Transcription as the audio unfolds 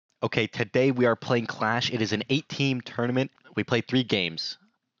Okay, today we are playing Clash. It is an 8-team tournament. We play 3 games.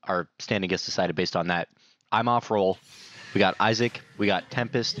 Our standing gets decided based on that. I'm off roll. We got Isaac, we got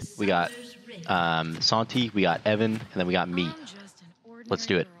Tempest, we got Santi, we got Evan, and then we got me. Let's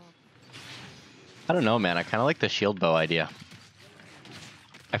do it. I don't know, man. I kind of like the shield bow idea.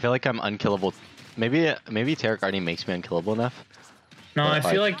 I feel like I'm unkillable. Maybe Tarek already makes me unkillable enough. No, I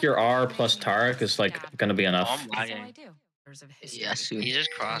feel like your R plus Tarek is like gonna be enough. Oh, I'm lagging. Yeah, soon. He's just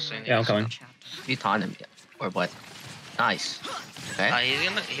crossing. Yeah, I'm coming. You taunt him, or what? Nice. Okay.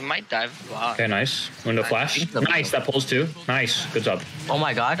 He might dive. Wow. Okay, nice. Window flash. Nice, that pulls too. Nice, good job. Oh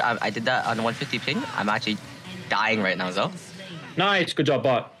my god, I did that on 150 ping. I'm actually dying right now, though. Nice, good job,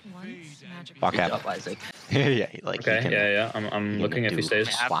 bot. Fuck Good out. job, Isaac. Yeah, like Okay, yeah. I'm looking if he stays.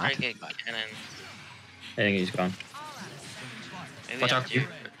 Spot. I think he's gone. Watch out.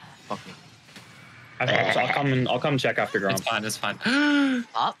 Fuck me. I'll come check after Grom. It's fine, it's fine.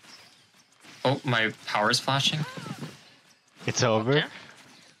 Up. Oh, my power's flashing. It's over. Okay.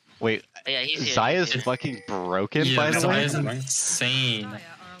 Wait, Yeah, he's here. Zaya's fucking broken, Yeah, by the way? Zaya's insane. Okay,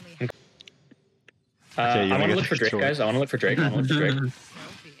 you I want wanna to get look for the Drake, sword? guys. I want to look for Drake. You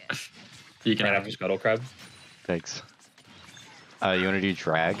can Right have after Scuttle Crab. Thanks. You want to do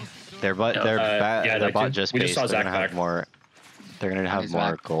drag? Their bot, Yeah, their like bot to. just We based. just saw They're Zach gonna have back. more. They're gonna have He's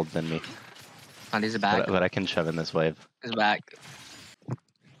more back. gold than me. Andy's back. But I can shove in this wave. He's back.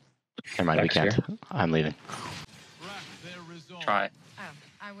 Never mind, we Back's can't. here. I'm leaving. try it.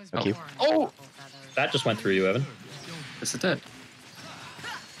 Thank you. Oh! That just went through you, Evan. This is it.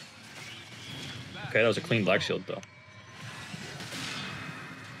 Okay, that was a clean black shield, though.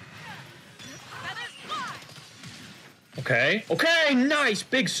 Okay. Okay, nice!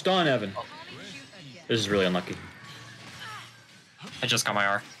 Big stun, Evan. This is really unlucky. I just got my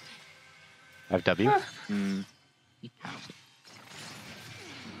R. I have W.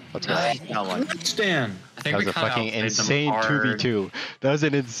 Let's go. Got one. Stan! I think That was we a kinda fucking outplayed them insane hard. 2v2. That was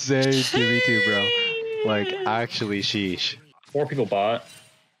an insane 2v2, bro. Like, actually, sheesh. 4 people bought.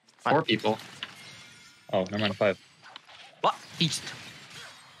 4 people. Oh, never mind, 5. What? East.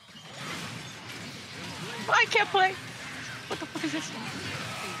 I can't play. What the fuck is this?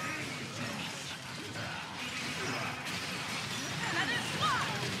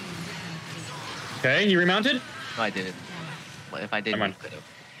 Okay, you remounted? No, I didn't. Well, if I did, Never mind. I could have.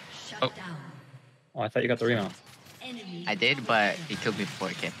 Oh, I thought you got the remount. I did, but he killed me before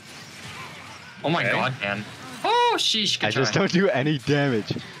it came. Oh my Okay. god, man. Oh, sheesh. Good I just try. don't do any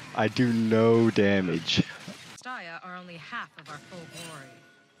damage. I do no damage. Staya are only half of our full glory.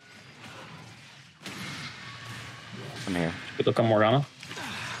 I'm here. Good look on Morgana.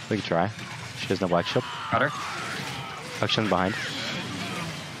 We can try. She has no black shield. Got her. Action behind.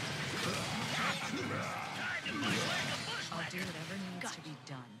 I'll do whatever needs to be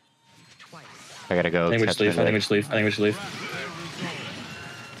done. Twice. I gotta go. I think we catch just leave. I think we Benedict. just leave. I think we should leave.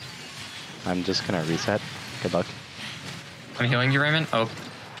 I'm just gonna reset. Good luck. I'm healing you, Raymond. Oh.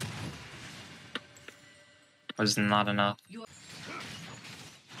 Was not enough. I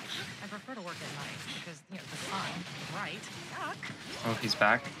prefer to work at night because, the sun, right? Yuck. Oh, he's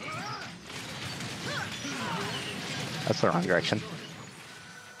back. That's the wrong direction.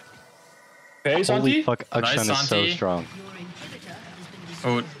 Okay, Holy Santi. fuck, Akshan is so Santi. strong.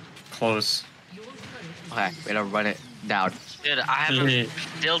 Oh, close. Okay, we're gonna run it down. Dude, I haven't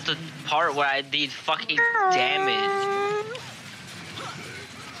still the part where I need fucking damage.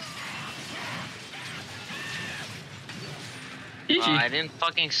 I didn't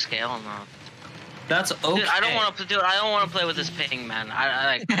fucking scale enough. That's okay. Dude, I don't want to. Dude, I don't want to play with this ping, man.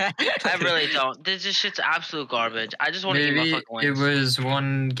 I really don't. This shit's absolute garbage. I just want to get my Maybe fucking it wins. was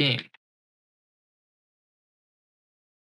one game.